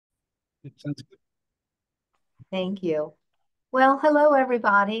Sounds good. Thank you. Well, hello,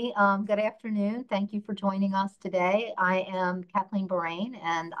 everybody. Good afternoon. Thank you for joining us today. I am Kathleen Borain,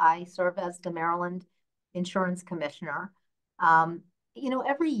 and I serve as the Maryland Insurance Commissioner. Um,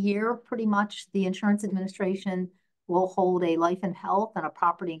 every year, pretty much, the Insurance Administration will hold a life and health and a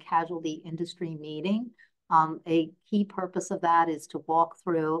property and casualty industry meeting. A key purpose of that is to walk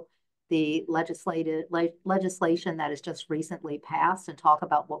through the legislation that has just recently passed and talk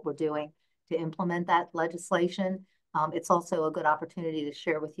about what we're doing to implement that legislation. It's also a good opportunity to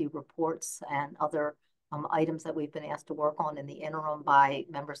share with you reports and other items that we've been asked to work on in the interim by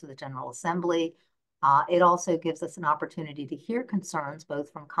members of the General Assembly. It also gives us an opportunity to hear concerns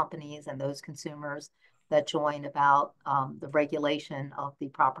both from companies and those consumers that join about the regulation of the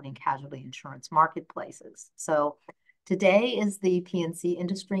property and casualty insurance marketplaces. So today is the PNC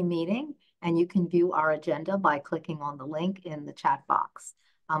industry meeting, and you can view our agenda by clicking on the link in the chat box.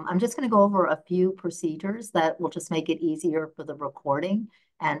 I'm just going to go over a few procedures that will just make it easier for the recording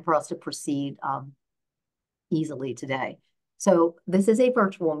and for us to proceed easily today. So this is a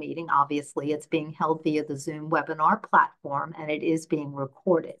virtual meeting, obviously. It's being held via the Zoom webinar platform, and it is being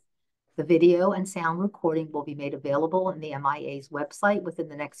recorded. The video and sound recording will be made available on the MIA's website within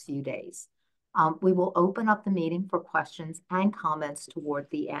the next few days. We will open up the meeting for questions and comments toward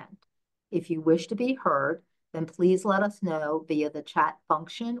the end. If you wish to be heard, then please let us know via the chat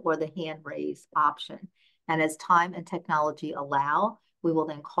function or the hand raise option. And as time and technology allow, we will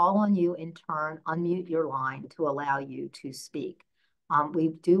then call on you in turn, unmute your line to allow you to speak. We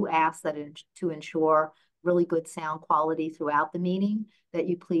do ask that to ensure really good sound quality throughout the meeting, that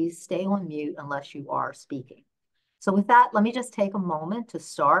you please stay on mute unless you are speaking. So with that, let me just take a moment to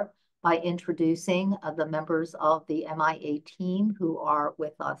start by introducing the members of the MIA team who are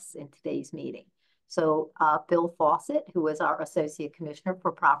with us in today's meeting. So Bill Fawcett, who is our Associate Commissioner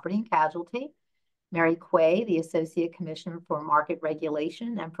for Property and Casualty, Mary Quay, the Associate Commissioner for Market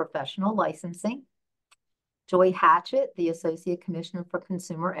Regulation and Professional Licensing, Joy Hatchett, the Associate Commissioner for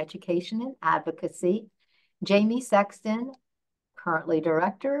Consumer Education and Advocacy, Jamie Sexton, currently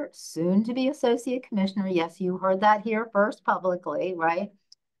Director, soon to be Associate Commissioner. Yes, you heard that here first publicly, right?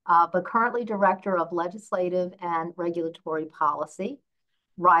 But currently Director of Legislative and Regulatory Policy.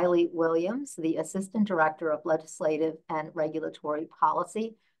 Riley Williams, the Assistant Director of Legislative and Regulatory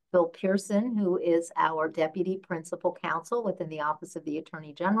Policy. Bill Pearson, who is our Deputy Principal Counsel within the Office of the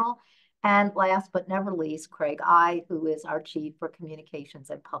Attorney General. And last but never least, Craig I, who is our Chief for Communications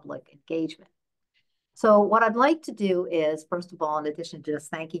and Public Engagement. So what I'd like to do is, first of all, in addition to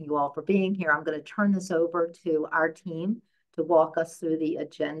just thanking you all for being here, I'm going to turn this over to our team to walk us through the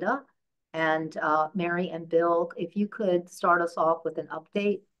agenda. And Mary and Bill, if you could start us off with an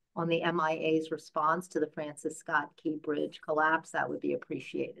update on the MIA's response to the Francis Scott Key Bridge collapse, that would be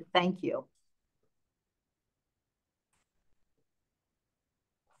appreciated. Thank you.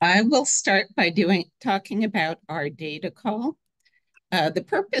 I will start by talking about our data call. The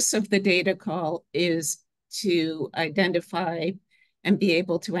purpose of the data call is to identify and be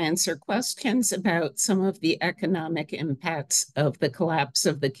able to answer questions about some of the economic impacts of the collapse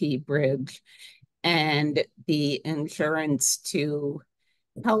of the Key Bridge and the insurance to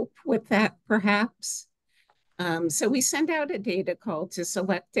help with that, perhaps. So we send out a data call to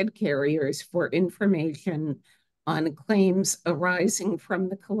selected carriers for information on claims arising from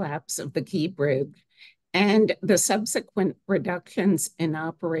the collapse of the Key Bridge and the subsequent reductions in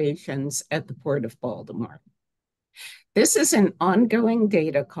operations at the Port of Baltimore. This is an ongoing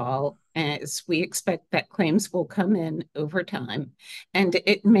data call, as we expect that claims will come in over time, and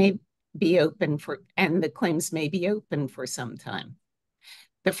it may be open and the claims may be open for some time.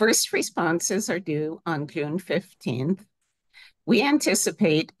 The first responses are due on June 15th. We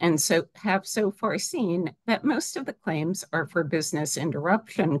anticipate and have so far seen that most of the claims are for business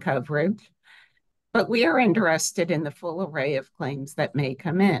interruption coverage, but we are interested in the full array of claims that may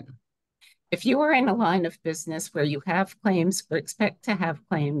come in. If you are in a line of business where you have claims or expect to have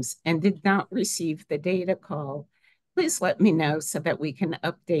claims and did not receive the data call, please let me know so that we can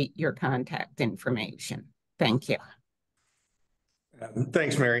update your contact information. Thank you.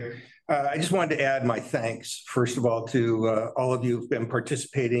 Thanks, Mary. I just wanted to add my thanks, first of all, to all of you who've been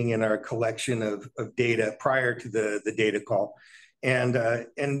participating in our collection of data prior to the data call. And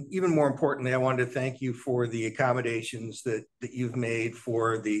even more importantly, I wanted to thank you for the accommodations that you've made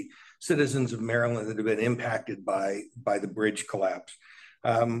for the citizens of Maryland that have been impacted by the bridge collapse.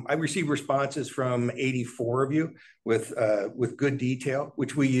 I received responses from 84 of you with good detail,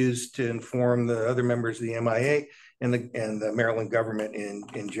 which we use to inform the other members of the MIA and the Maryland government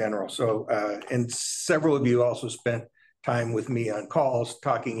in general. So, and several of you also spent time with me on calls,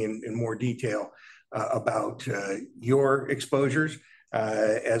 talking in more detail about your exposures,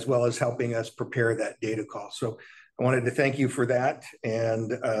 as well as helping us prepare that data call. So I wanted to thank you for that,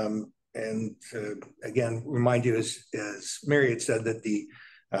 and again, remind you, as Mary had said, that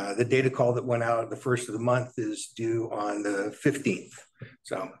the data call that went out the first of the month is due on the 15th.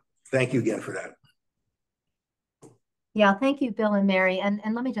 So thank you again for that. Yeah, thank you, Bill and Mary. And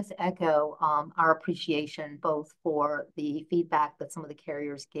let me just echo our appreciation both for the feedback that some of the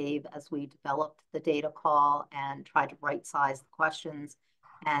carriers gave as we developed the data call and tried to right size the questions.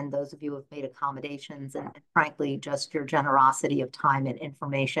 And those of you who have made accommodations and frankly, just your generosity of time and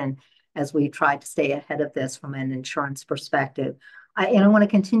information as we tried to stay ahead of this from an insurance perspective. And I want to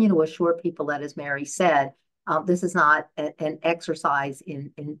continue to assure people that, as Mary said, this is not an exercise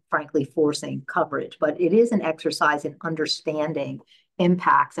in frankly forcing coverage, but it is an exercise in understanding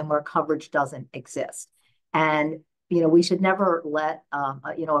impacts and where coverage doesn't exist. And we should never let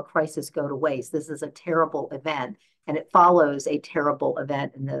a crisis go to waste. This is a terrible event, and it follows a terrible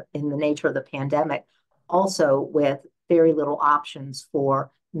event in the nature of the pandemic, also with very little options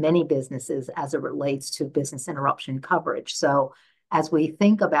for many businesses as it relates to business interruption coverage. So as we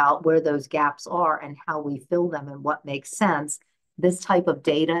think about where those gaps are and how we fill them and what makes sense, this type of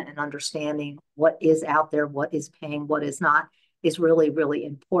data and understanding what is out there, what is paying, what is not, is really, really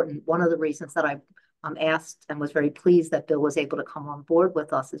important. One of the reasons that I asked and was very pleased that Bill was able to come on board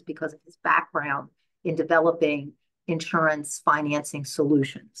with us is because of his background in developing insurance financing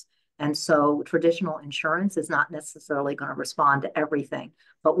solutions. And so traditional insurance is not necessarily going to respond to everything,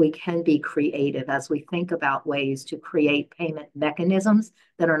 but we can be creative as we think about ways to create payment mechanisms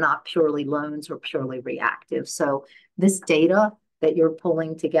that are not purely loans or purely reactive. So this data that you're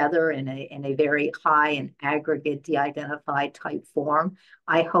pulling together in a very high and aggregate de-identified type form,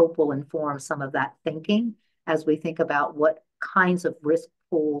 I hope will inform some of that thinking as we think about what kinds of risk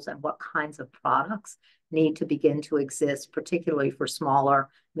pools and what kinds of products need to begin to exist, particularly for smaller,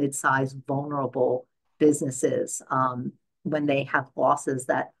 mid-sized, vulnerable businesses when they have losses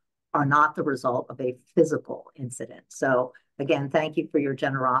that are not the result of a physical incident. So again, thank you for your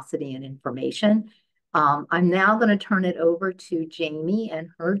generosity and information. I'm now going to turn it over to Jamie and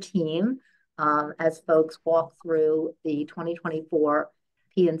her team as folks walk through the 2024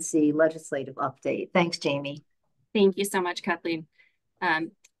 P&C legislative update. Thanks, Jamie. Thank you so much, Kathleen.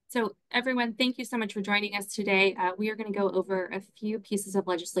 So everyone, thank you so much for joining us today. We are going to go over a few pieces of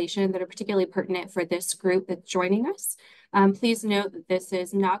legislation that are particularly pertinent for this group that's joining us. Please note that this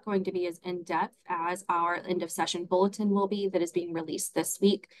is not going to be as in-depth as our end of session bulletin will be that is being released this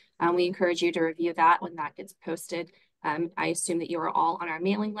week. We encourage you to review that when that gets posted. I assume that you are all on our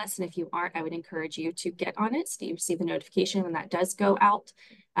mailing list, and if you aren't, I would encourage you to get on it so you receive the notification when that does go out.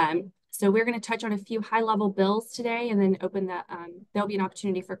 So we're going to touch on a few high-level bills today and then open the, there'll be an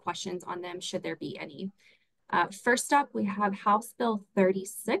opportunity for questions on them should there be any. First up, we have House Bill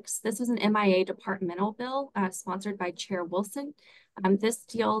 36. This was an MIA departmental bill sponsored by Chair Wilson. This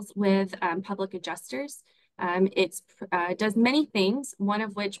deals with public adjusters. It does many things, one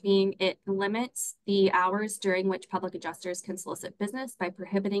of which being it limits the hours during which public adjusters can solicit business by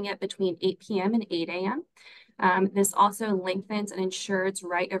prohibiting it between 8 p.m. and 8 a.m. This also lengthens an insured's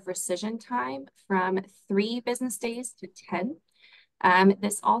right of rescission time from 3 business days to 10.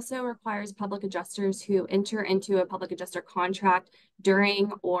 This also requires public adjusters who enter into a public adjuster contract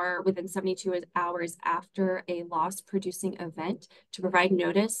during or within 72 hours after a loss-producing event to provide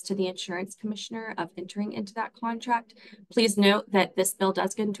notice to the insurance commissioner of entering into that contract. Please note that this bill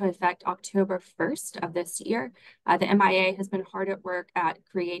does get into effect October 1st of this year. The MIA has been hard at work at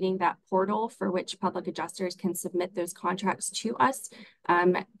creating that portal for which public adjusters can submit those contracts to us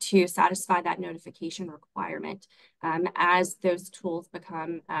to satisfy that notification requirement. As those tools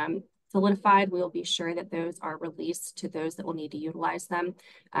become solidified, we will be sure that those are released to those that will need to utilize them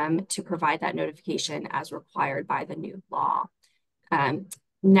to provide that notification as required by the new law.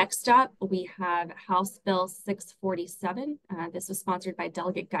 Next up, we have House Bill 647. This was sponsored by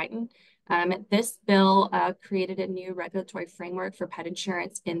Delegate Guyton. This bill created a new regulatory framework for pet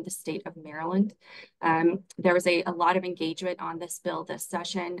insurance in the state of Maryland. There was a lot of engagement on this bill this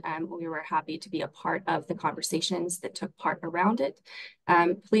session. We were happy to be a part of the conversations that took part around it.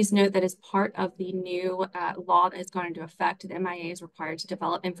 Please note that as part of the new law that has gone into effect, the MIA is required to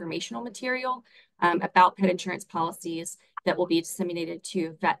develop informational material about pet insurance policies that will be disseminated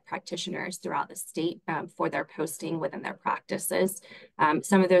to vet practitioners throughout the state for their posting within their practices.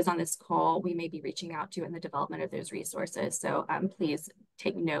 Some of those on this call we may be reaching out to in the development of those resources, so please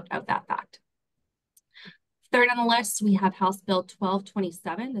take note of that fact. Third on the list, we have House Bill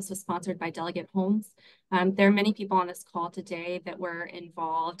 1227. This was sponsored by Delegate Holmes. There are many people on this call today that were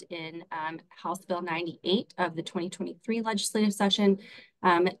involved in House Bill 98 of the 2023 legislative session.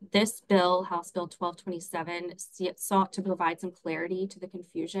 This bill, House Bill 1227, sought to provide some clarity to the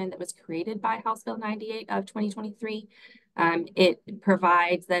confusion that was created by House Bill 98 of 2023. It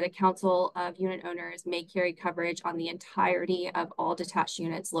provides that a council of unit owners may carry coverage on the entirety of all detached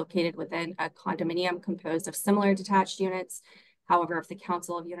units located within a condominium composed of similar detached units. However, if the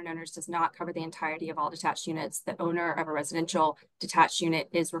council of unit owners does not cover the entirety of all detached units, the owner of a residential detached unit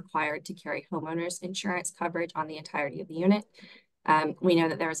is required to carry homeowners insurance coverage on the entirety of the unit. We know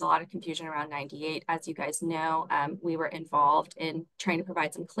that there was a lot of confusion around 98. As you guys know, we were involved in trying to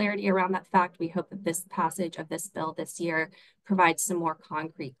provide some clarity around that fact. We hope that this passage of this bill this year provides some more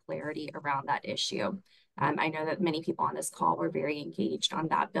concrete clarity around that issue. I know that many people on this call were very engaged on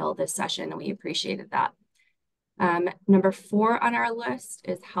that bill this session, and we appreciated that. Number 4 on our list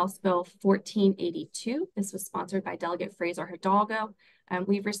is House Bill 1482. This was sponsored by Delegate Fraser Hidalgo.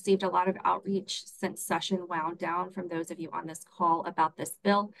 We've received a lot of outreach since session wound down from those of you on this call about this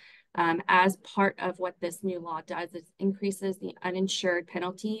bill. As part of what this new law does, it increases the uninsured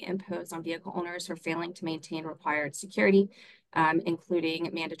penalty imposed on vehicle owners for failing to maintain required security, including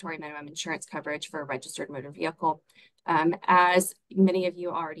mandatory minimum insurance coverage for a registered motor vehicle. As many of you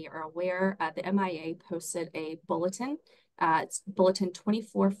already are aware, the MIA posted a bulletin. It's Bulletin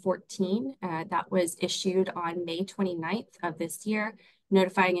 2414 that was issued on May 29th of this year,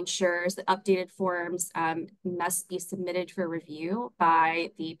 notifying insurers that updated forms must be submitted for review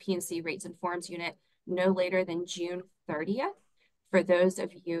by the P&C Rates and Forms Unit no later than June 30th. For those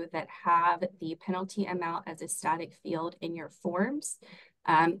of you that have the penalty amount as a static field in your forms,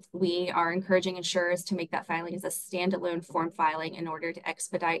 we are encouraging insurers to make that filing as a standalone form filing in order to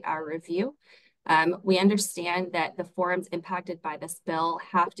expedite our review. We understand that the forms impacted by this bill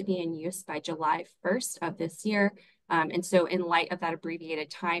have to be in use by July 1st of this year. And so in light of that abbreviated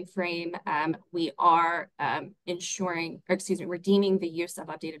time frame, we are redeeming the use of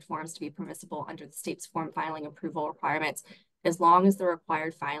updated forms to be permissible under the state's form filing approval requirements, as long as the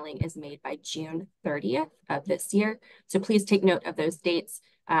required filing is made by June 30th of this year. So please take note of those dates.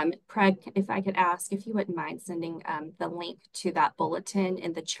 Craig, if I could ask if you wouldn't mind sending the link to that bulletin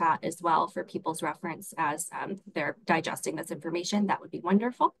in the chat as well for people's reference as they're digesting this information, that would be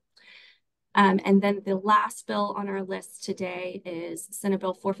wonderful. And then the last bill on our list today is Senate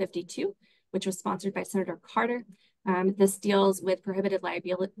Bill 452, which was sponsored by Senator Carter. This deals with prohibited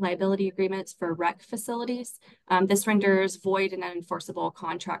liability agreements for rec facilities. This renders void and unenforceable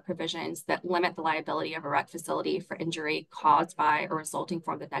contract provisions that limit the liability of a rec facility for injury caused by or resulting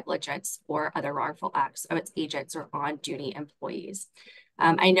from the negligence or other wrongful acts of its agents or on-duty employees.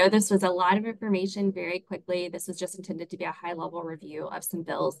 I know this was a lot of information very quickly. This was just intended to be a high-level review of some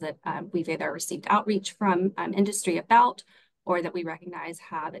bills that we've either received outreach from industry about or that we recognize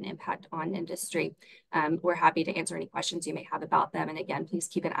have an impact on industry. We're happy to answer any questions you may have about them. And again, please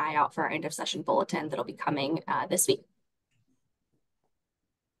keep an eye out for our end of session bulletin that'll be coming this week.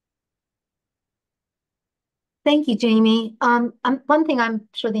 Thank you, Jamie. One thing I'm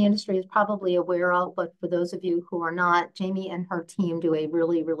sure the industry is probably aware of, but for those of you who are not, Jamie and her team do a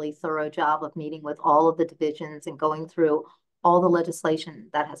really, really thorough job of meeting with all of the divisions and going through all the legislation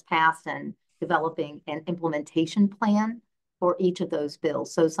that has passed and developing an implementation plan for each of those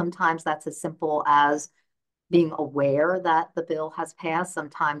bills. So sometimes that's as simple as being aware that the bill has passed.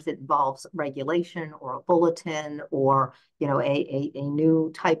 Sometimes it involves regulation or a bulletin or, you know, a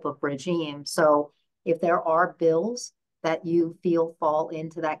new type of regime. So if there are bills that you feel fall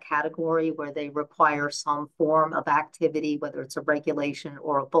into that category where they require some form of activity, whether it's a regulation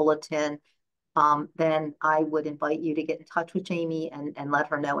or a bulletin, then I would invite you to get in touch with Jamie and let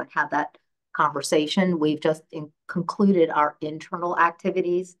her know and have that conversation. We've just concluded our internal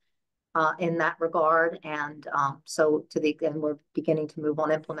activities in that regard. And so we're beginning to move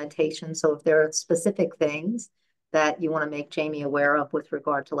on implementation. So if there are specific things that you want to make Jamie aware of with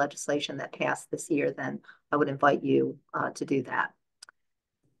regard to legislation that passed this year, then I would invite you to do that.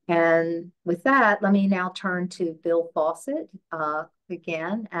 And with that, let me now turn to Bill Fawcett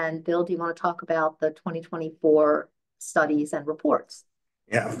again. And Bill, do you want to talk about the 2024 studies and reports?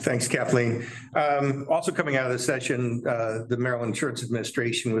 Yeah, thanks, Kathleen. Also coming out of the session, the Maryland Insurance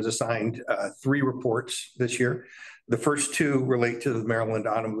Administration was assigned 3 reports this year. The first 2 relate to the Maryland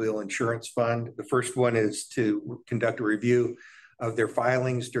Automobile Insurance Fund. The first one is to conduct a review of their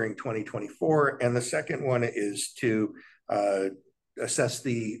filings during 2024. And the second one is to assess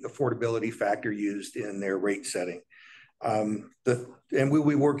the affordability factor used in their rate setting. And we'll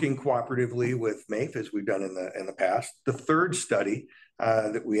be working cooperatively with MAIF as we've done in the past. The third study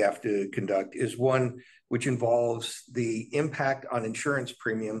that we have to conduct is one which involves the impact on insurance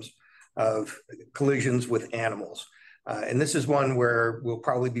premiums of collisions with animals. And this is one where we'll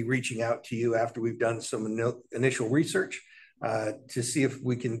probably be reaching out to you after we've done some initial research to see if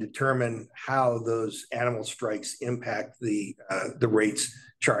we can determine how those animal strikes impact the rates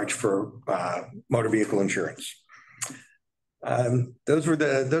charged for motor vehicle insurance. Those were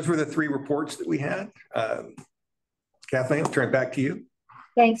the three reports that we had. Kathleen, I'll turn it back to you.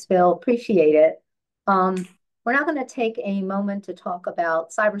 Thanks, Bill. Appreciate it. We're now going to take a moment to talk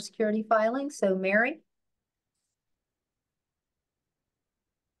about cybersecurity filings. So, Mary.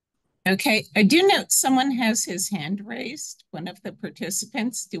 Okay, I do note someone has his hand raised, one of the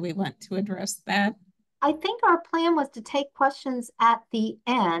participants. Do we want to address that? I think our plan was to take questions at the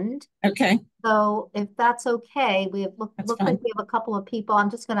end. Okay. So if that's okay, we have looks like we have a couple of people.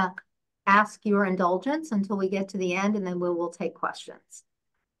 I'm just going to ask your indulgence until we get to the end, and then we will take questions.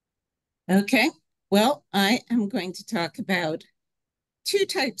 Okay. Well, I am going to talk about two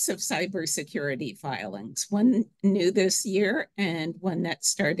types of cybersecurity filings, one new this year and one that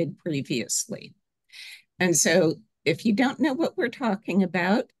started previously. And so if you don't know what we're talking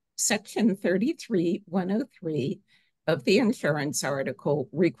about, Section 33103 of the insurance article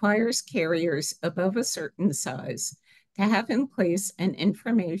requires carriers above a certain size to have in place an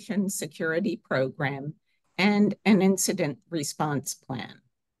information security program and an incident response plan.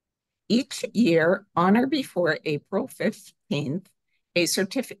 Each year, on or before April 15th, a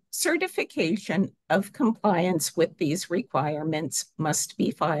certification of compliance with these requirements must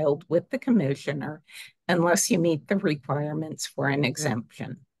be filed with the commissioner unless you meet the requirements for an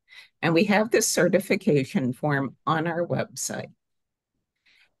exemption. And we have this certification form on our website.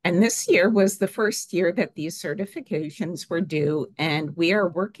 And this year was the first year that these certifications were due, and we are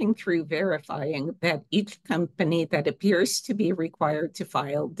working through verifying that each company that appears to be required to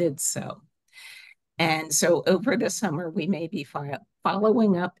file did so. And so over the summer, we may be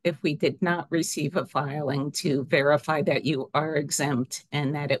following up if we did not receive a filing to verify that you are exempt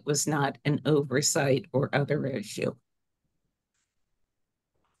and that it was not an oversight or other issue.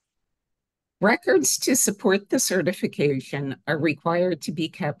 Records to support the certification are required to be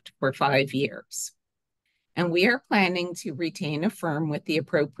kept for 5 years. And we are planning to retain a firm with the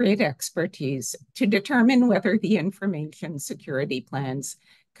appropriate expertise to determine whether the information security plans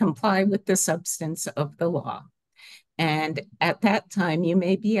comply with the substance of the law. And at that time, you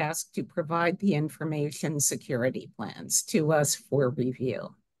may be asked to provide the information security plans to us for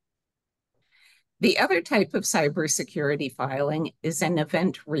review. The other type of cybersecurity filing is an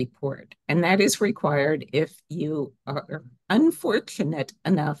event report, and that is required if you are unfortunate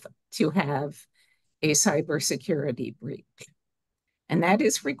enough to have a cybersecurity breach. And that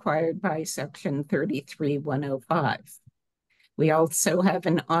is required by Section 33105. We also have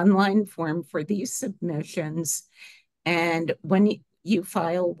an online form for these submissions, and when you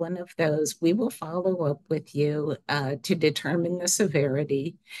file one of those, we will follow up with you to determine the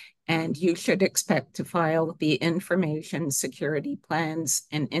severity. And you should expect to file the information security plans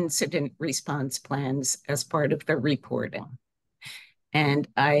and incident response plans as part of the reporting. And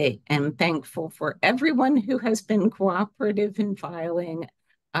I am thankful for everyone who has been cooperative in filing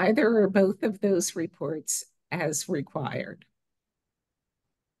either or both of those reports as required.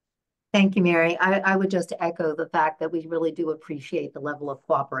 Thank you, Mary. I would just echo the fact that we really do appreciate the level of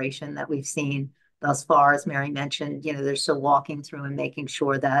cooperation that we've seen thus far. As Mary mentioned, they're still walking through and making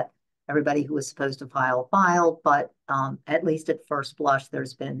sure that everybody who was supposed to file filed, but at least at first blush,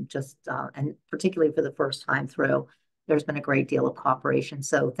 there's been just, and particularly for the first time through, there's been a great deal of cooperation.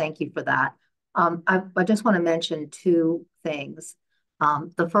 So thank you for that. I just want to mention two things.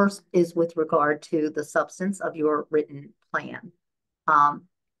 The first is with regard to the substance of your written plan.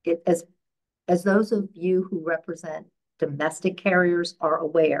 As those of you who represent domestic carriers are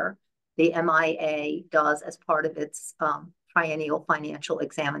aware, the MIA does, as part of its triennial financial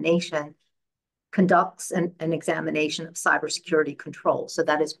examination, conducts an examination of cybersecurity control. So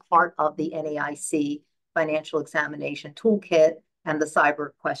that is part of the NAIC financial examination toolkit and the cyber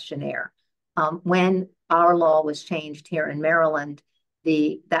questionnaire. When our law was changed here in Maryland,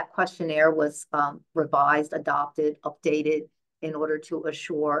 that questionnaire was revised, adopted, updated in order to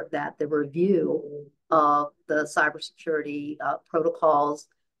assure that the review of the cybersecurity protocols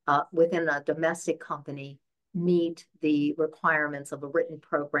within a domestic company meet the requirements of a written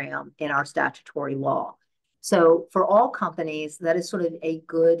program in our statutory law. So for all companies, that is sort of a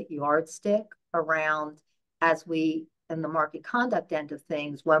good yardstick around, as we, in the market conduct end of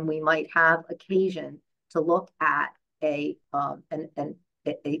things, when we might have occasion to look at a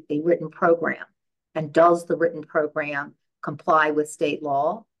written program. And does the written program comply with state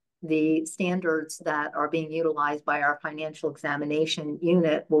law? The standards that are being utilized by our financial examination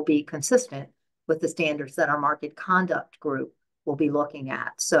unit will be consistent with the standards that our market conduct group will be looking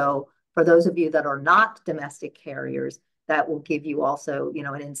at. So for those of you that are not domestic carriers, that will give you also,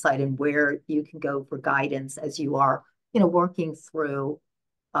 an insight in where you can go for guidance as you are, working through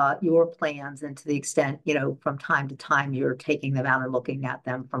your plans, and to the extent, from time to time, you're taking them out and looking at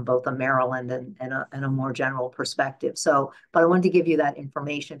them from both a Maryland and a more general perspective. So, but I wanted to give you that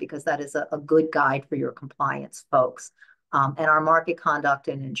information because that is a good guide for your compliance folks. And our market conduct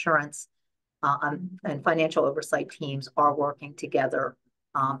and insurance and financial oversight teams are working together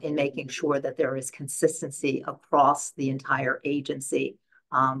in making sure that there is consistency across the entire agency.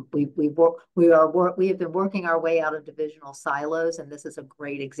 We have been working our way out of divisional silos, and this is a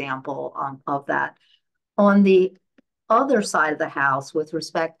great example of that. On the other side of the house, with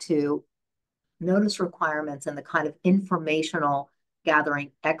respect to notice requirements and the kind of informational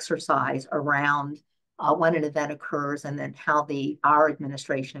gathering exercise around when an event occurs and then how our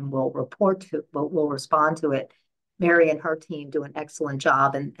administration will respond to it, Mary and her team do an excellent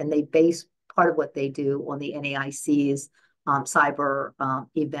job, and they base part of what they do on the NAIC's cyber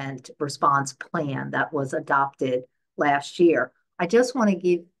event response plan that was adopted last year. I just want to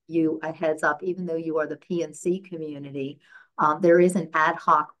give you a heads up, even though you are the P&C community, there is an ad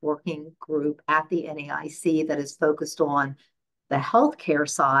hoc working group at the NAIC that is focused on the healthcare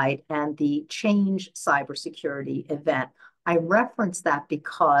side and the Change cybersecurity event. I reference that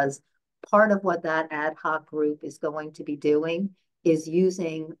because part of what that ad hoc group is going to be doing is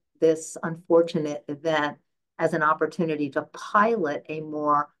using this unfortunate event as an opportunity to pilot a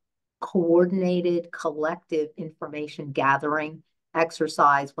more coordinated, collective information gathering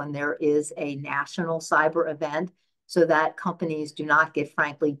exercise when there is a national cyber event, so that companies do not get,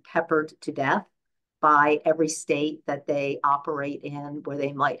 frankly, peppered to death by every state that they operate in where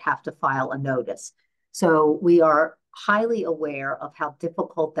they might have to file a notice. So we are highly aware of how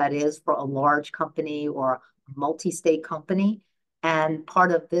difficult that is for a large company or a multi-state company. And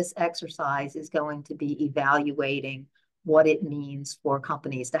part of this exercise is going to be evaluating what it means for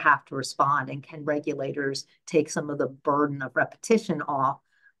companies to have to respond, and can regulators take some of the burden of repetition off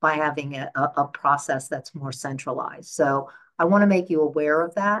by having a process that's more centralized. So I want to make you aware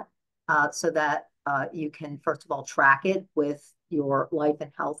of that so that you can, first of all, track it with your life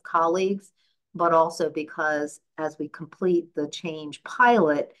and health colleagues, but also because as we complete the Change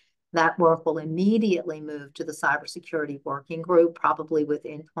pilot, that work will immediately move to the cybersecurity working group, probably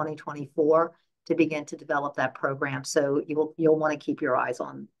within 2024, to begin to develop that program. So you'll want to keep your eyes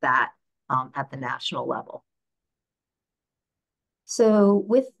on that at the national level. So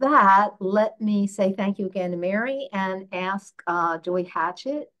with that, let me say thank you again to Mary and ask Joy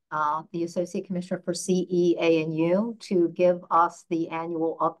Hatchett, the Associate Commissioner for CEA&U, to give us the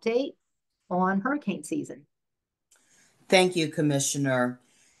annual update on hurricane season. Thank you, Commissioner.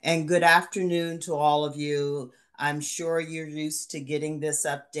 And good afternoon to all of you. I'm sure you're used to getting this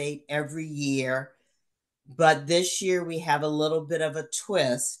update every year, but this year we have a little bit of a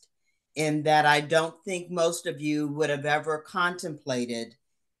twist in that I don't think most of you would have ever contemplated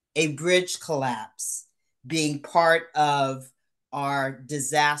a bridge collapse being part of our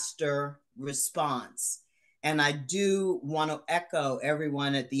disaster response. And I do want to echo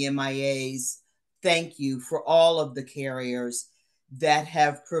everyone at the MIA's thank you for all of the carriers that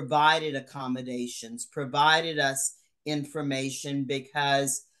have provided accommodations, provided us information,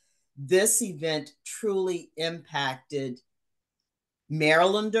 because this event truly impacted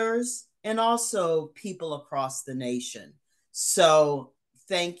Marylanders and also people across the nation. So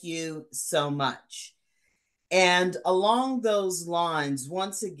thank you so much. And along those lines,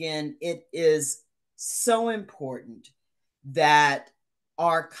 once again, it is so important that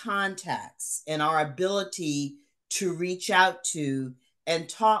our contacts and our ability to reach out to and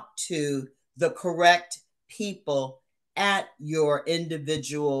talk to the correct people at your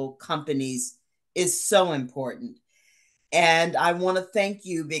individual companies is so important. And I want to thank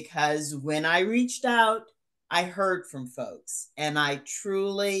you, because when I reached out, I heard from folks, and I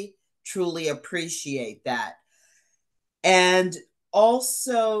truly, truly appreciate that. And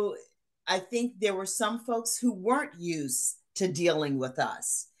also, I think there were some folks who weren't used to dealing with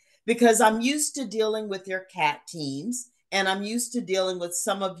us, because I'm used to dealing with your CAT teams, and I'm used to dealing with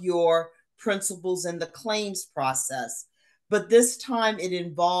some of your principals in the claims process. But this time it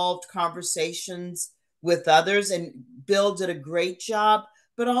involved conversations with others, and Bill did a great job.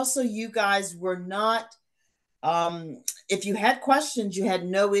 But also, you guys were not, if you had questions, you had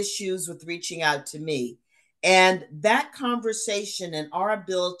no issues with reaching out to me. And that conversation and our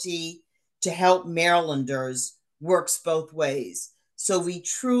ability to help Marylanders works both ways. So we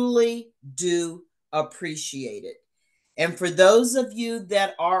truly do appreciate it. And for those of you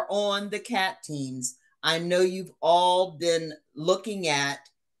that are on the CAT teams, I know you've all been looking at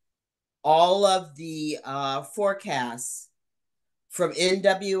all of the forecasts from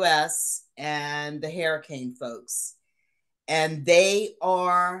NWS and the hurricane folks. And they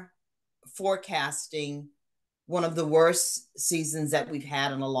are forecasting one of the worst seasons that we've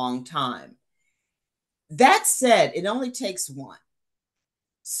had in a long time. That said, it only takes one.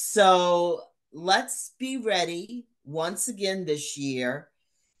 So let's be ready once again this year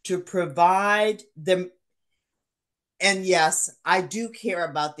to provide them. And yes, I do care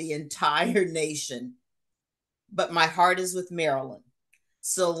about the entire nation, but my heart is with Maryland.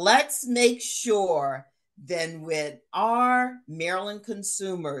 So let's make sure then when our Maryland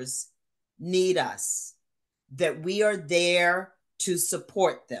consumers need us, that we are there to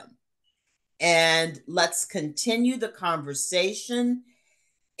support them. And let's continue the conversation.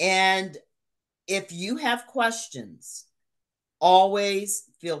 And if you have questions, always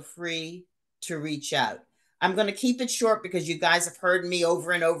feel free to reach out. I'm going to keep it short because you guys have heard me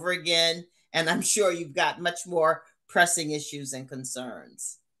over and over again, and I'm sure you've got much more pressing issues and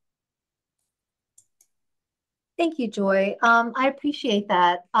concerns. Thank you, Joy. I appreciate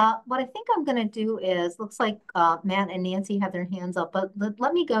that. What I think I'm going to do is, looks like Matt and Nancy have their hands up, but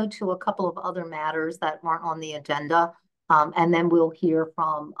let me go to a couple of other matters that weren't on the agenda, and then we'll hear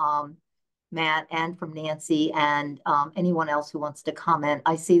from Matt and from Nancy and anyone else who wants to comment.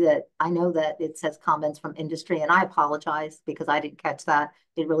 I know that it says comments from industry, and I apologize because I didn't catch that.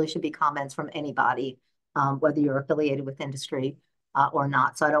 It really should be comments from anybody, whether you're affiliated with industry or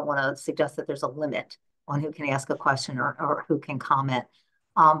not. So I don't want to suggest that there's a limit on who can ask a question or who can comment.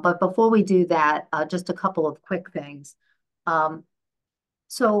 But before we do that, just a couple of quick things.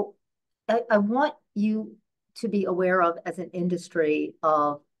 So I want you to be aware of, as an industry,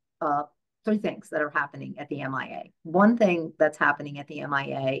 of three things that are happening at the MIA. One thing that's happening at the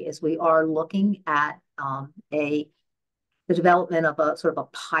MIA is we are looking at the development of a sort of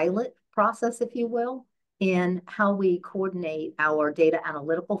a pilot process, if you will, in how we coordinate our data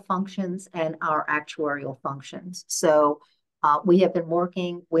analytical functions and our actuarial functions. So we have been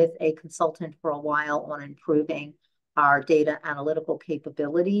working with a consultant for a while on improving our data analytical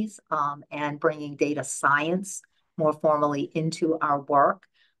capabilities and bringing data science more formally into our work.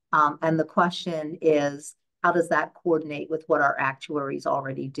 And the question is, how does that coordinate with what our actuaries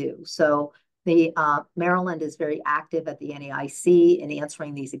already do? So the Maryland is very active at the NAIC in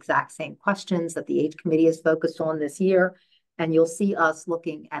answering these exact same questions that the Age Committee is focused on this year. And you'll see us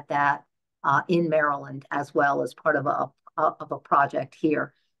looking at that in Maryland as well as part of a project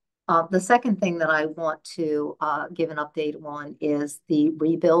here. The second thing that I want to give an update on is the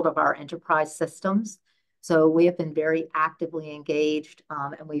rebuild of our enterprise systems. So we have been very actively engaged,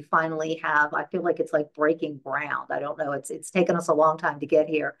 and we finally have, I feel like it's like breaking ground. I don't know, it's taken us a long time to get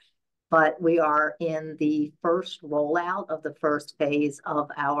here, but we are in the first rollout of the first phase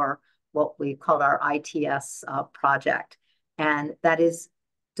of our, what we called our ITS project. And that is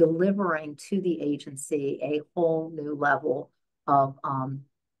delivering to the agency a whole new level of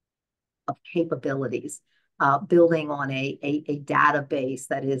capabilities, building on a database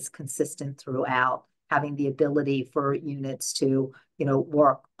that is consistent throughout, having the ability for units to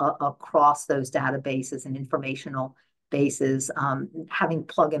work across those databases and informational bases, having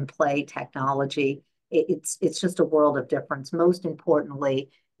plug and play technology. It's just a world of difference. Most importantly,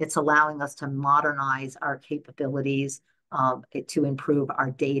 it's allowing us to modernize our capabilities to improve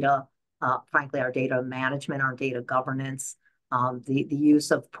our data, frankly, our data management, our data governance, the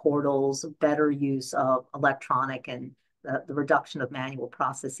use of portals, better use of electronic and the reduction of manual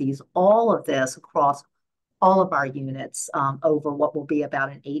processes, all of this across all of our units over what will be about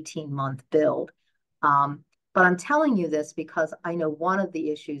an 18-month build. But I'm telling you this because I know one of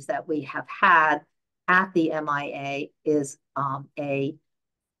the issues that we have had at the MIA is a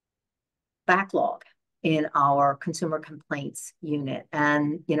backlog in our consumer complaints unit.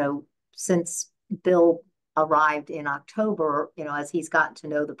 And, since Bill arrived in October, as he's gotten to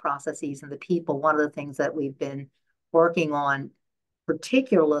know the processes and the people, one of the things that we've been working on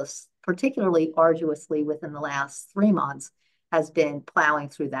particularly arduously within the last 3 months has been plowing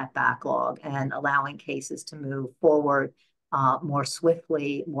through that backlog and allowing cases to move forward more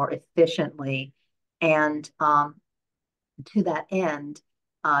swiftly, more efficiently. And to that end,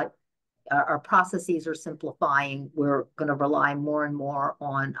 our processes are simplifying. We're going to rely more and more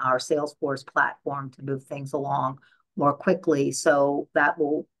on our Salesforce platform to move things along more quickly. So that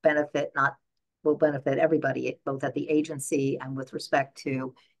will benefit not will benefit everybody, both at the agency and with respect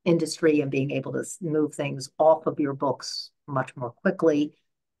to industry and being able to move things off of your books much more quickly,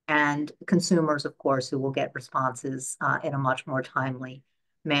 and consumers, of course, who will get responses in a much more timely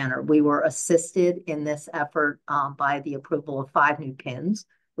manner. We were assisted in this effort by the approval of 5 new PINs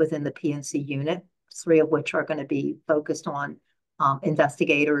within the P&C unit, 3 of which are going to be focused on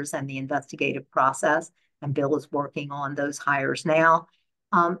investigators and the investigative process. And Bill is working on those hires now.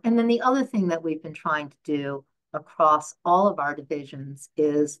 And then the other thing that we've been trying to do across all of our divisions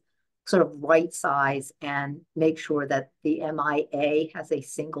is sort of right size and make sure that the MIA has a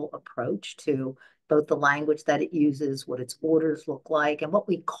single approach to both the language that it uses, what its orders look like, and what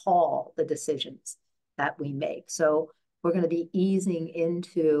we call the decisions that we make. So we're going to be easing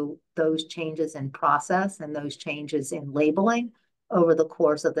into those changes in process and those changes in labeling over the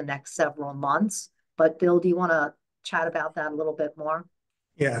course of the next several months. But Bill, do you want to chat about that a little bit more?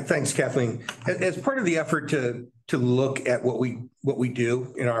 Yeah, thanks, Kathleen. As part of the effort to look at what we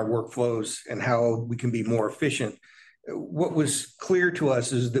do in our workflows and how we can be more efficient, what was clear to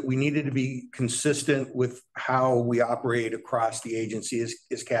us is that we needed to be consistent with how we operate across the agency,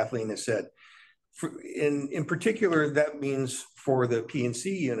 as Kathleen has said. In particular, that means for the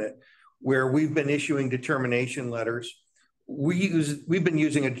P&C unit, where we've been issuing determination letters. We've been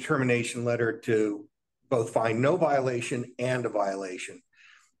using a determination letter to both find no violation and a violation.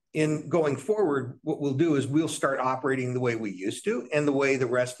 In going forward, what we'll do is we'll start operating the way we used to and the way the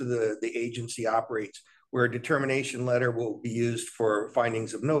rest of the agency operates, where a determination letter will be used for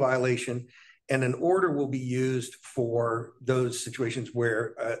findings of no violation, and an order will be used for those situations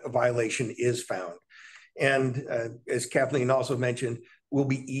where a violation is found. And as Kathleen also mentioned, we'll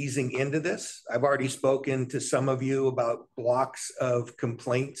be easing into this. I've already spoken to some of you about blocks of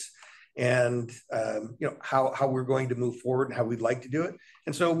complaints and how we're going to move forward and how we'd like to do it.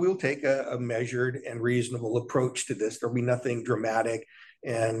 And so we'll take a measured and reasonable approach to this. There'll be nothing dramatic.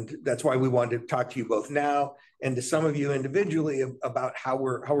 And that's why we wanted to talk to you both now and to some of you individually about how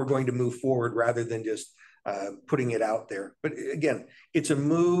we're going to move forward rather than just putting it out there. But again, it's a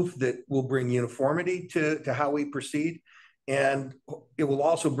move that will bring uniformity to how we proceed. And it will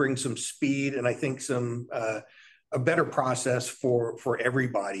also bring some speed and I think some a better process for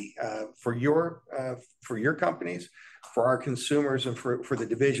everybody, for your companies, for our consumers, and for the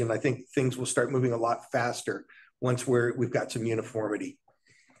division. I think things will start moving a lot faster once we've got some uniformity.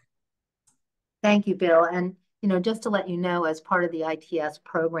 Thank you, Bill. And just to let you know, as part of the ITS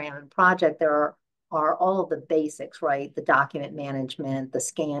program and project, there are all of the basics, right? The document management, the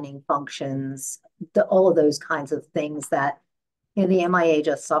scanning functions, all of those kinds of things that the MIA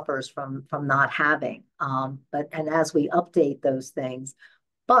just suffers from not having. And as we update those things,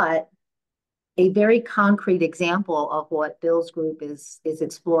 but a very concrete example of what Bill's group is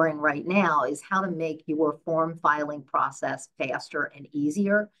exploring right now is how to make your form filing process faster and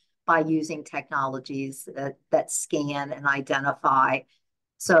easier by using technologies that scan and identify.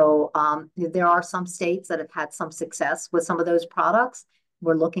 So there are some states that have had some success with some of those products.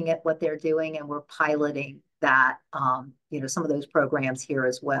 We're looking at what they're doing and we're piloting that, some of those programs here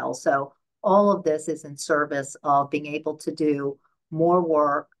as well. So all of this is in service of being able to do more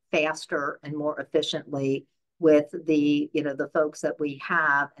work faster and more efficiently with the folks that we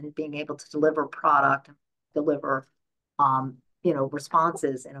have, and being able to deliver product, deliver,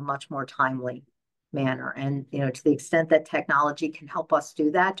 responses in a much more timely manner. And, to the extent that technology can help us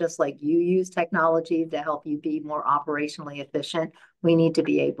do that, just like you use technology to help you be more operationally efficient, we need to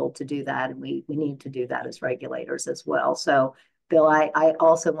be able to do that. And we need to do that as regulators as well. So, Bill, I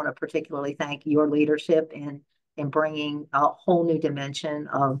also want to particularly thank your leadership in bringing a whole new dimension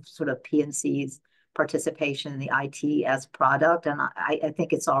of sort of P&C's participation in the ITS product. And I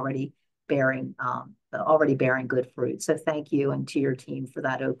think it's already bearing good fruit. So thank you, and to your team for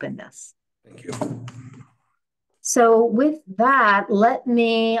that openness. Thank you. So with that,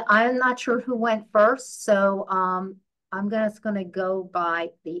 I'm not sure who went first. So I'm just going to go by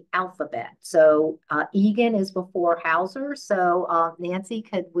the alphabet. So Egan is before Hauser. So Nancy,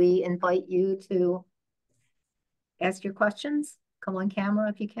 could we invite you to ask your questions? Come on camera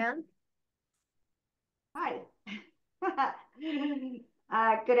if you can. Hi.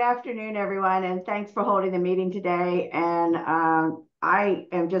 Good afternoon, everyone, and thanks for holding the meeting today. And I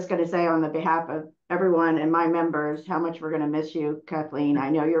am just going to say on the behalf of everyone and my members how much we're going to miss you, Kathleen. I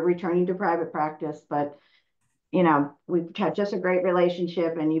know you're returning to private practice, but we've had just a great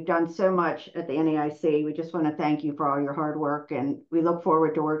relationship and you've done so much at the NAIC. We just want to thank you for all your hard work, and we look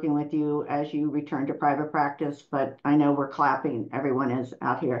forward to working with you as you return to private practice. But I know we're clapping, everyone is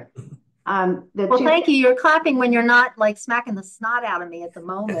out here. Well, thank you. You're clapping when you're not like smacking the snot out of me at the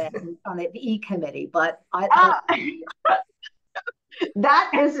moment on the E committee, but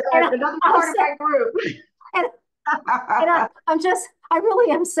that is another part of my group. And, I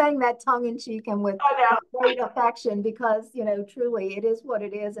really am saying that tongue in cheek and with great affection because, you know, truly it is what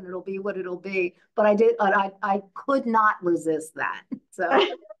it is and it'll be what it'll be. But I could not resist that. So.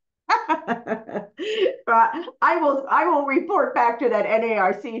 I will report back to that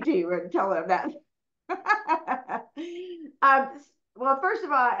NARC team and tell them that. Well, first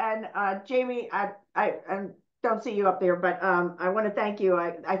of all, and Jamie, I don't see you up there, but I want to thank you.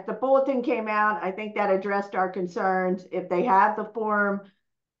 The bulletin came out. I think that addressed our concerns. If they have the form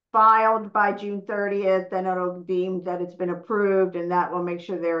filed by June 30th, then it'll deem that it's been approved, and that will make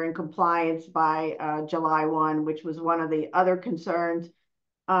sure they're in compliance by July 1, which was one of the other concerns.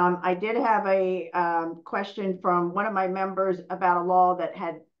 I did have a question from one of my members about a law that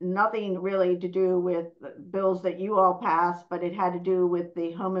had nothing really to do with bills that you all passed, but it had to do with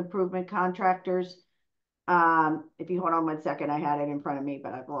the home improvement contractors. If you hold on 1 second, I had it in front of me,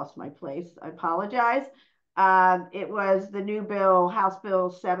 but I've lost my place. I apologize. It was the new bill, House Bill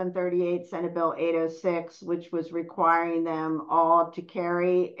 738, Senate Bill 806, which was requiring them all to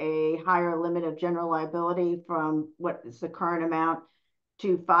carry a higher limit of general liability from what is the current amount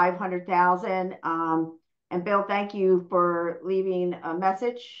to 500,000. And Bill, thank you for leaving a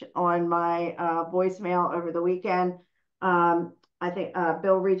message on my voicemail over the weekend. I think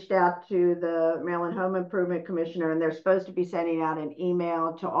Bill reached out to the Maryland Home Improvement Commissioner, and they're supposed to be sending out an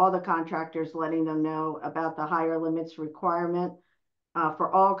email to all the contractors, letting them know about the higher limits requirement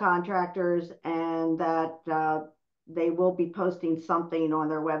for all contractors, and that they will be posting something on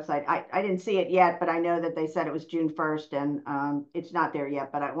their website. I didn't see it yet, but I know that they said it was June 1st, and it's not there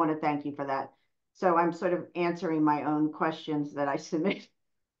yet, but I want to thank you for that. So I'm sort of answering my own questions that I submitted.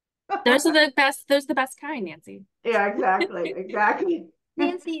 Those are the best. Those are the best kind, Nancy. Yeah, exactly.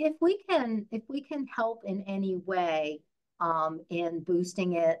 Nancy, if we can help in any way in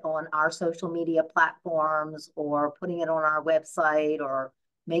boosting it on our social media platforms or putting it on our website or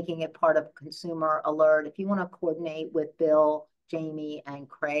making it part of consumer alert, if you want to coordinate with Bill, Jamie, and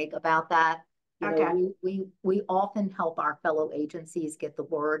Craig about that, you know, we often help our fellow agencies get the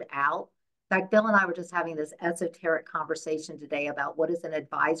word out. In fact, Bill and I were just having this esoteric conversation today about what is an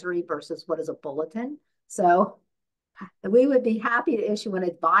advisory versus what is a bulletin. So we would be happy to issue an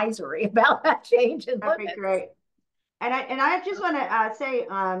advisory about that change in limits. That'd be great. And I just want to say,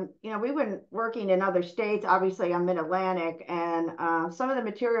 you know, we've been working in other states. Obviously, I'm Mid-Atlantic, and some of the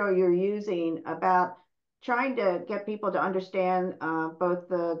material you're using about trying to get people to understand both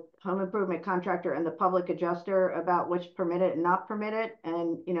the home improvement contractor and the public adjuster about what's permitted and not permitted.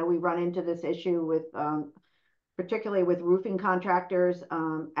 And, you know, we run into this issue with particularly with roofing contractors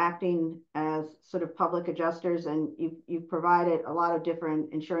acting as sort of public adjusters, and you've provided a lot of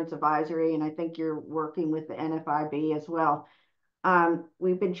different insurance advisory, and I think you're working with the NFIB as well.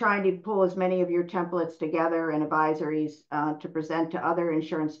 We've been trying to pull as many of your templates together and advisories to present to other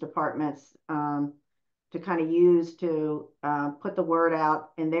insurance departments to kind of use to put the word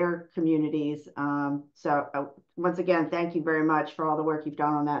out in their communities. So once again, thank you very much for all the work you've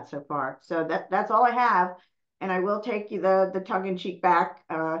done on that so far. So that's all I have. And I will take you the tongue-in-cheek back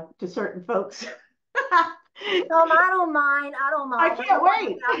to certain folks. I don't mind. I can't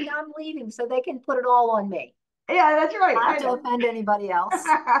wait. I'm leaving, so they can put it all on me. Yeah, that's right. I don't offend anybody else.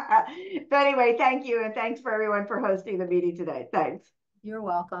 But anyway, thank you. And thanks for everyone for hosting the meeting today. Thanks. You're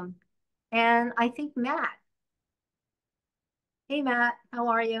welcome. And I think Matt. Hey, Matt, how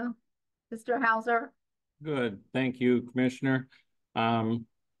are you? Mr. Hauser? Good. Thank you, Commissioner.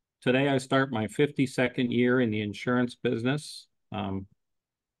 Today I start my 52nd year in the insurance business. 30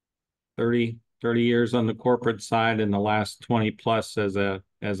 years on the corporate side and the last 20 plus as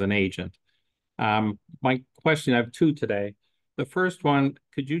an agent. My question, I have two today. The first one,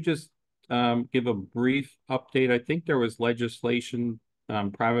 could you just give a brief update? I think there was legislation,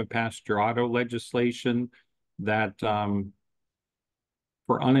 private passenger auto legislation that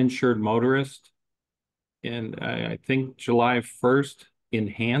for uninsured motorists, and I think July 1st,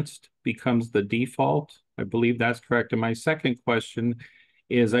 enhanced becomes the default. I believe that's correct. And my second question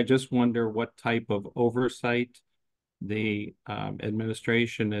is, I just wonder what type of oversight the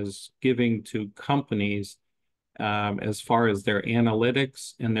administration is giving to companies as far as their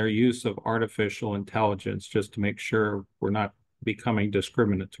analytics and their use of artificial intelligence, just to make sure we're not becoming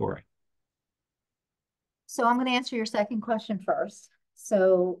discriminatory. So I'm going to answer your second question first.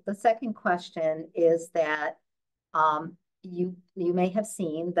 So the second question is that you may have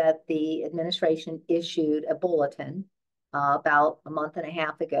seen that the administration issued a bulletin about a month and a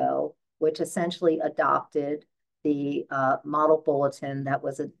half ago which essentially adopted the model bulletin that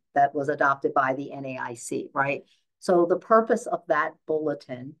was adopted by the NAIC, right? So the purpose of that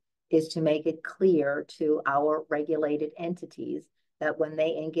bulletin is to make it clear to our regulated entities that when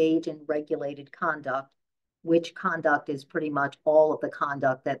they engage in regulated conduct, which conduct is pretty much all of the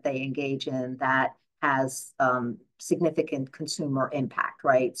conduct that they engage in that has significant consumer impact,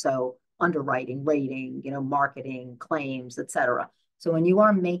 right? So underwriting, rating, marketing, claims, et cetera. So when you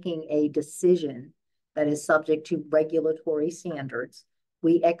are making a decision that is subject to regulatory standards,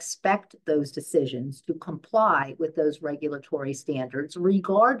 we expect those decisions to comply with those regulatory standards,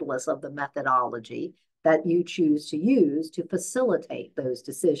 regardless of the methodology that you choose to use to facilitate those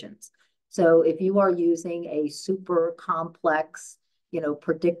decisions. So if you are using a super complex,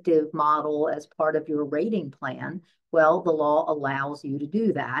 predictive model as part of your rating plan, well, the law allows you to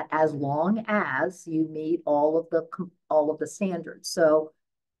do that as long as you meet all of the standards. So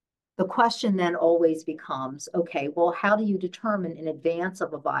the question then always becomes, okay, well, how do you determine in advance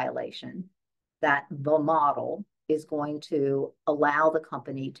of a violation that the model is going to allow the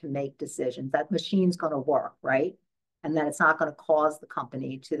company to make decisions, that machine's going to work, right? And that it's not going to cause the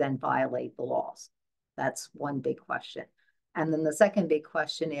company to then violate the laws. That's one big question. And then the second big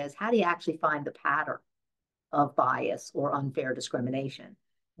question is, how do you actually find the pattern of bias or unfair discrimination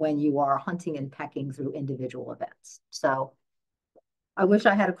when you are hunting and pecking through individual events? So I wish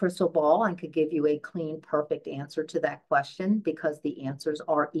I had a crystal ball and could give you a clean, perfect answer to that question, because the answers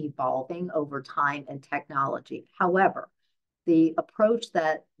are evolving over time and technology. However, the approach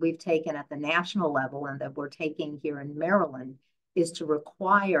that we've taken at the national level and that we're taking here in Maryland is to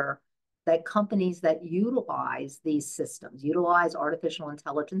require that companies that utilize these systems, utilize artificial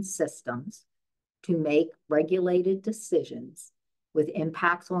intelligence systems to make regulated decisions with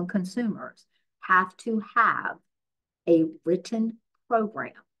impacts on consumers, have to have a written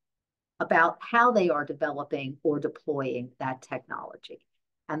program about how they are developing or deploying that technology.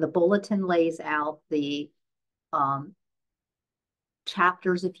 And the bulletin lays out the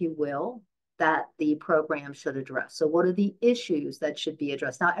chapters, if you will, that the program should address. So what are the issues that should be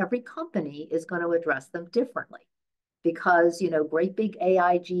addressed? Now, every company is going to address them differently because, great big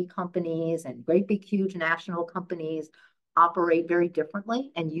AIG companies and great big huge national companies operate very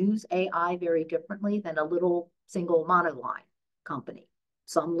differently and use AI very differently than a little single monoline company.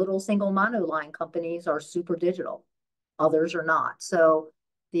 Some little single monoline companies are super digital, others are not. So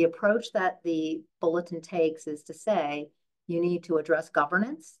the approach that the bulletin takes is to say, you need to address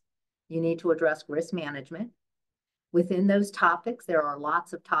governance, you need to address risk management. Within those topics, there are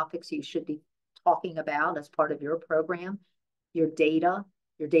lots of topics you should be talking about as part of your program. Your data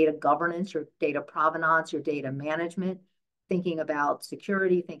governance, your data provenance, your data management, thinking about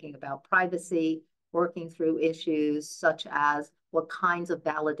security, thinking about privacy, working through issues such as what kinds of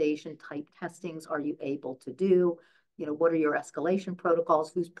validation type testings are you able to do? What are your escalation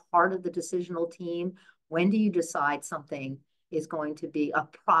protocols? Who's part of the decisional team? When do you decide something is going to be a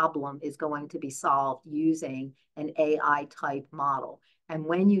problem is going to be solved using an AI type model? And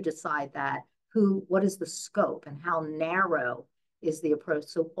when you decide that, what is the scope and how narrow is the approach?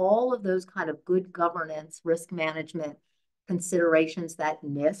 So all of those kind of good governance, risk management considerations that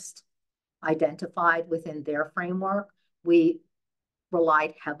NIST identified within their framework, we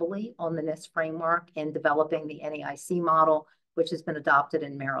relied heavily on the NIST framework in developing the NAIC model, which has been adopted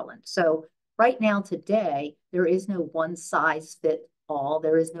in Maryland. So right now, today, there is no one size fit all.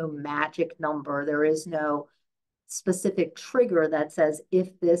 There is no magic number. There is no specific trigger that says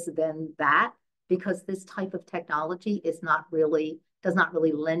if this, then that, because this type of technology does not really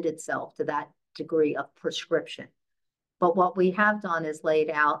lend itself to that degree of prescription. But what we have done is laid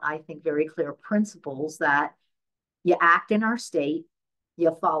out, I think, very clear principles that you act in our state,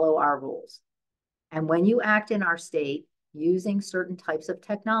 you follow our rules. And when you act in our state using certain types of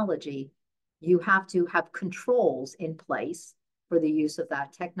technology, you have to have controls in place for the use of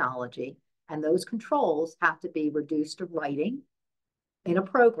that technology. And those controls have to be reduced to writing in a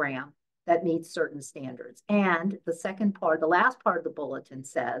program that meets certain standards. And the last part of the bulletin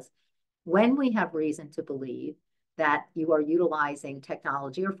says, when we have reason to believe that you are utilizing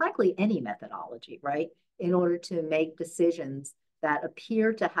technology or frankly, any methodology, right, in order to make decisions that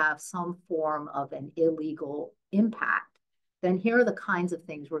appear to have some form of an illegal impact, then here are the kinds of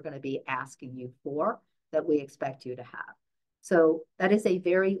things we're going to be asking you for that we expect you to have. So that is a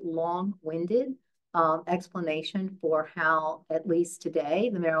very long-winded explanation for how, at least today,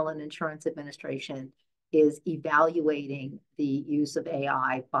 the Maryland Insurance Administration is evaluating the use of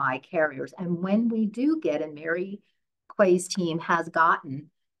AI by carriers. And when we do get, and Mary Quay's team has gotten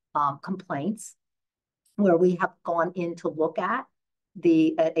complaints where we have gone in to look at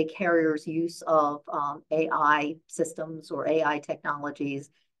a carrier's use of AI systems or AI technologies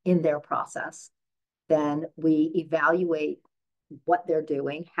in their process. Then we evaluate what they're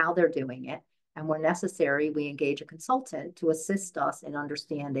doing, how they're doing it, and where necessary, we engage a consultant to assist us in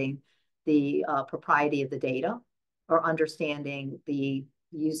understanding the propriety of the data or understanding the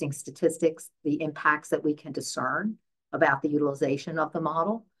using statistics, the impacts that we can discern about the utilization of the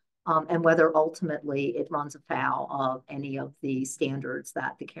model, and whether ultimately it runs afoul of any of the standards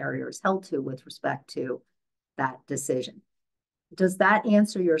that the carrier is held to with respect to that decision. Does that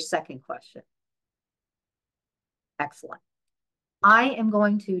answer your second question? Excellent. I am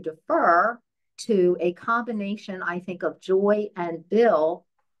going to defer to a combination, I think, of Joy and Bill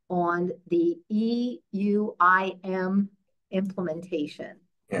on the EUIM implementation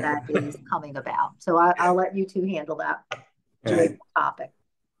that is coming about. So I'll let you two handle that joyful topic.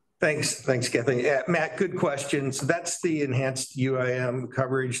 Thanks, Kathleen. Yeah, Matt, good question. So that's the enhanced UIM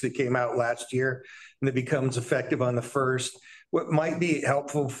coverage that came out last year, and it becomes effective on the 1st. What might be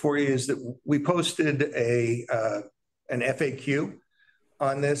helpful for you is that we posted an FAQ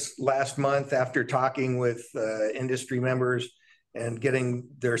on this last month after talking with industry members and getting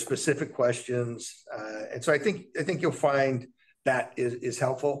their specific questions. And so I think you'll find that is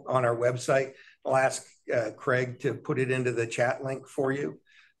helpful on our website. I'll ask Craig to put it into the chat link for you.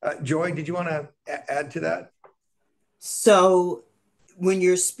 Joy, did you want to add to that? So when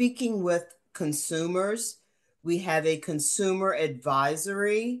you're speaking with consumers, we have a consumer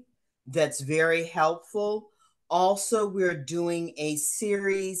advisory that's very helpful. Also, we're doing a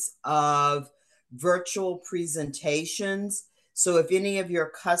series of virtual presentations. So if any of your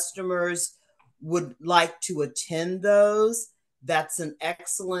customers would like to attend those, that's an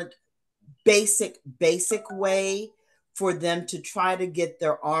excellent basic way for them to try to get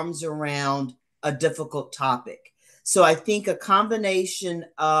their arms around a difficult topic. So I think a combination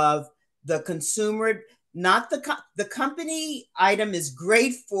of the consumer, not the company item is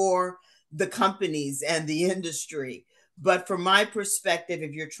great for the companies and the industry. But from my perspective,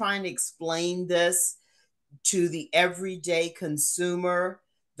 if you're trying to explain this to the everyday consumer,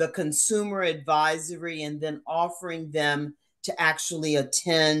 the consumer advisory, and then offering them to actually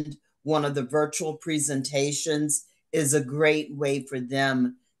attend one of the virtual presentations is a great way for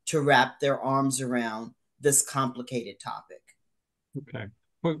them to wrap their arms around this complicated topic. Okay.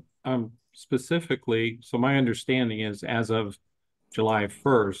 Well, specifically, so my understanding is as of July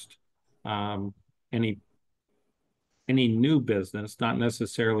 1st, any new business, not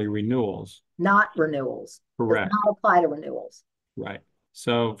necessarily renewals. Not renewals. Correct. Does not apply to renewals. Right.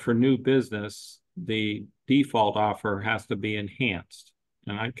 So for new business, the default offer has to be enhanced.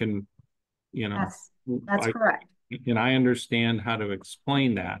 And I can, That's correct. And I understand how to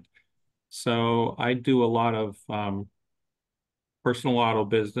explain that. So I do a lot of personal auto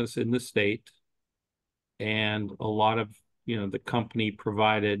business in the state, and a lot of, the company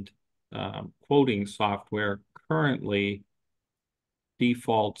provided quoting software currently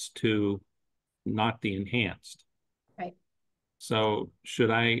defaults to not the enhanced. Right. So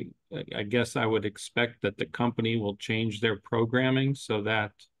I guess I would expect that the company will change their programming so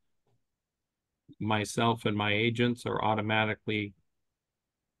that myself and my agents are automatically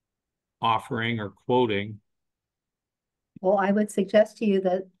offering or quoting. Well, I would suggest to you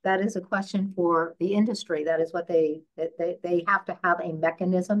that that is a question for the industry. That is what they have to have a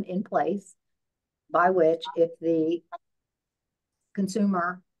mechanism in place by which, if the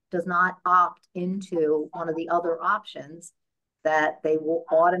consumer does not opt into one of the other options, that they will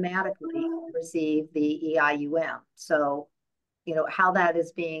automatically receive the EIUM. So, how that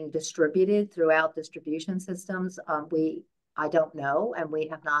is being distributed throughout distribution systems, I don't know, and we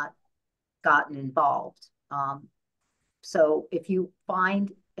have not gotten involved. So if you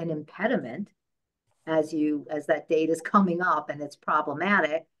find an impediment as that date is coming up and it's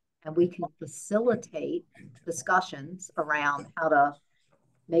problematic, and we can facilitate discussions around how to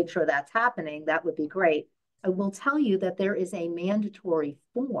make sure that's happening, that would be great. I will tell you that there is a mandatory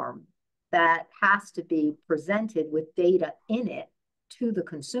form that has to be presented with data in it to the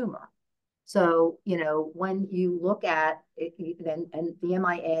consumer. So, when you look at it, and the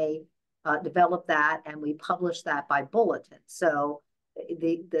MIA developed that, and we published that by bulletin. So at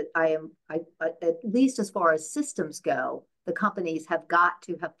least as far as systems go, the companies have got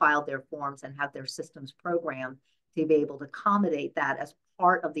to have filed their forms and have their systems programmed to be able to accommodate that as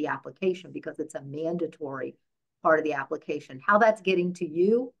part of the application, because it's a mandatory part of the application. How that's getting to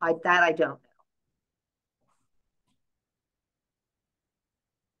you, I don't know.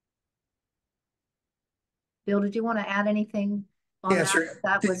 Bill, did you want to add anything on that? Sure.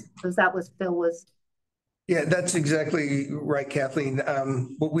 That was Phil was. Yeah, that's exactly right, Kathleen.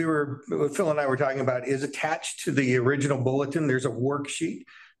 What Phil and I were talking about is attached to the original bulletin. There's a worksheet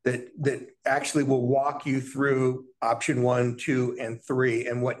that actually will walk you through option 1, 2, and 3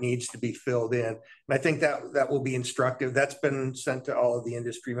 and what needs to be filled in. And I think that will be instructive. That's been sent to all of the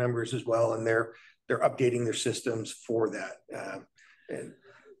industry members as well, and they're updating their systems for that.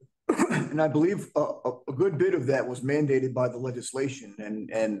 And I believe a good bit of that was mandated by the legislation,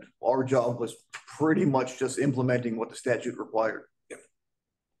 and our job was pretty much just implementing what the statute required.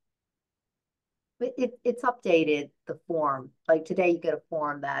 But it's updated the form. Like today, you get a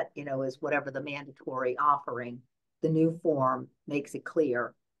form that, you know, is whatever the mandatory offering. The new form makes it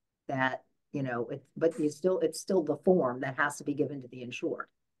clear that, you know, it's still the form that has to be given to the insured.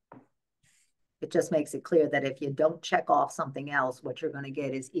 It just makes it clear that if you don't check off something else, what you're going to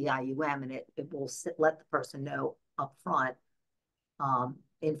get is EIUM, and it will let the person know upfront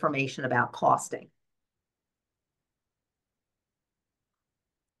information about costing.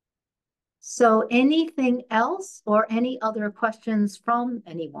 So anything else or any other questions from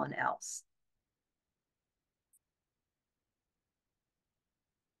anyone else?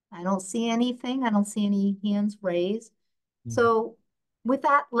 I don't see anything. I don't see any hands raised. So with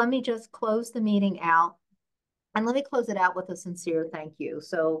that, let me just close the meeting out. And let me close it out with a sincere thank you.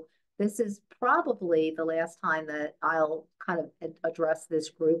 So this is probably the last time that I'll kind of address this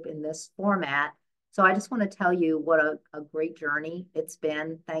group in this format. So I just want to tell you what a great journey it's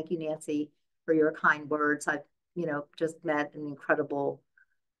been. Thank you, Nancy, for your kind words. I've, you know, just met an incredible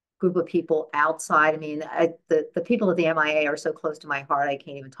group of people outside. I mean, the people at the MIA are so close to my heart, I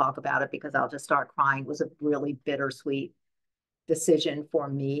can't even talk about it because I'll just start crying. It was a really bittersweet decision for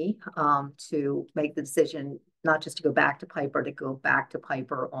me to make the decision not just to go back to Piper, to go back to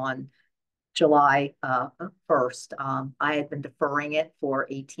Piper on July 1st. I had been deferring it for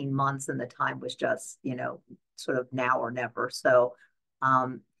 18 months and the time was just, you know, sort of now or never. So,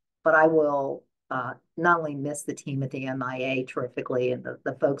 but I will not only miss the team at the MIA terrifically and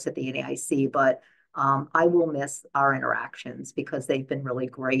the folks at the NAIC, but I will miss our interactions because they've been really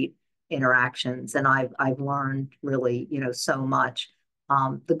great interactions, and I've learned really, you know, so much.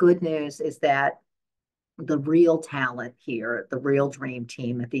 The good news is that the real talent here, the real dream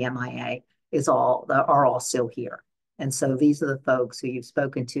team at the MIA are all still here. And so these are the folks who you've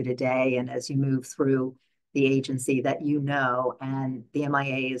spoken to today, and as you move through the agency that you know, and the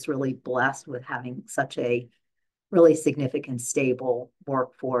MIA is really blessed with having such a really significant, stable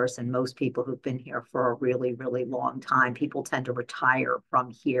workforce, and most people who've been here for a really, really long time. People tend to retire from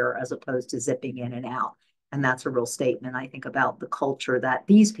here as opposed to zipping in and out. And that's a real statement, I think, about the culture that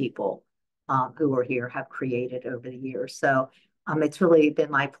these people who are here have created over the years. So it's really been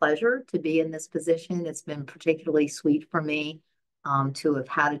my pleasure to be in this position. It's been particularly sweet for me to have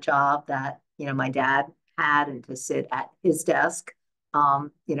had a job that, you know, my dad had, and to sit at his desk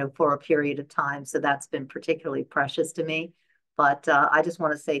you know, for a period of time. So that's been particularly precious to me. But I just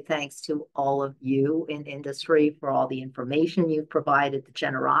want to say thanks to all of you in industry for all the information you've provided, the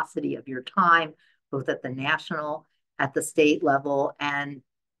generosity of your time, both at the national, at the state level. And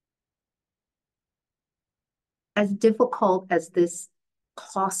as difficult as this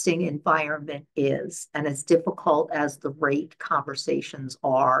costing environment is, and as difficult as the rate conversations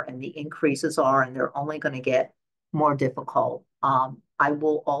are and the increases are, and they're only going to get more difficult, I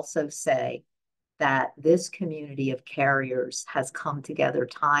will also say that this community of carriers has come together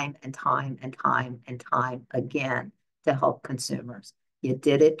time and time and time and time again to help consumers. You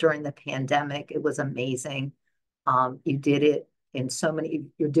did it during the pandemic. It was amazing. You did it in so many,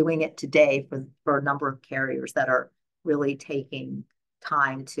 you're doing it today for a number of carriers that are really taking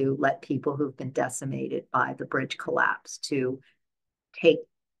time to let people who've been decimated by the bridge collapse to take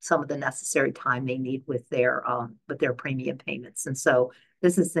some of the necessary time they need with their premium payments. And so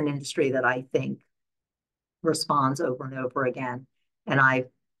this is an industry that I think responds over and over again. And I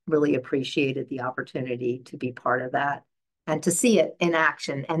really appreciated the opportunity to be part of that and to see it in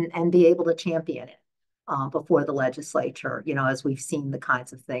action and be able to champion it before the legislature, you know, as we've seen the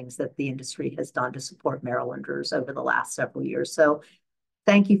kinds of things that the industry has done to support Marylanders over the last several years. So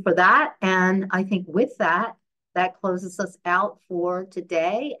thank you for that. And I think with that, that closes us out for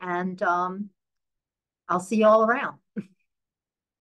today. And I'll see you all around.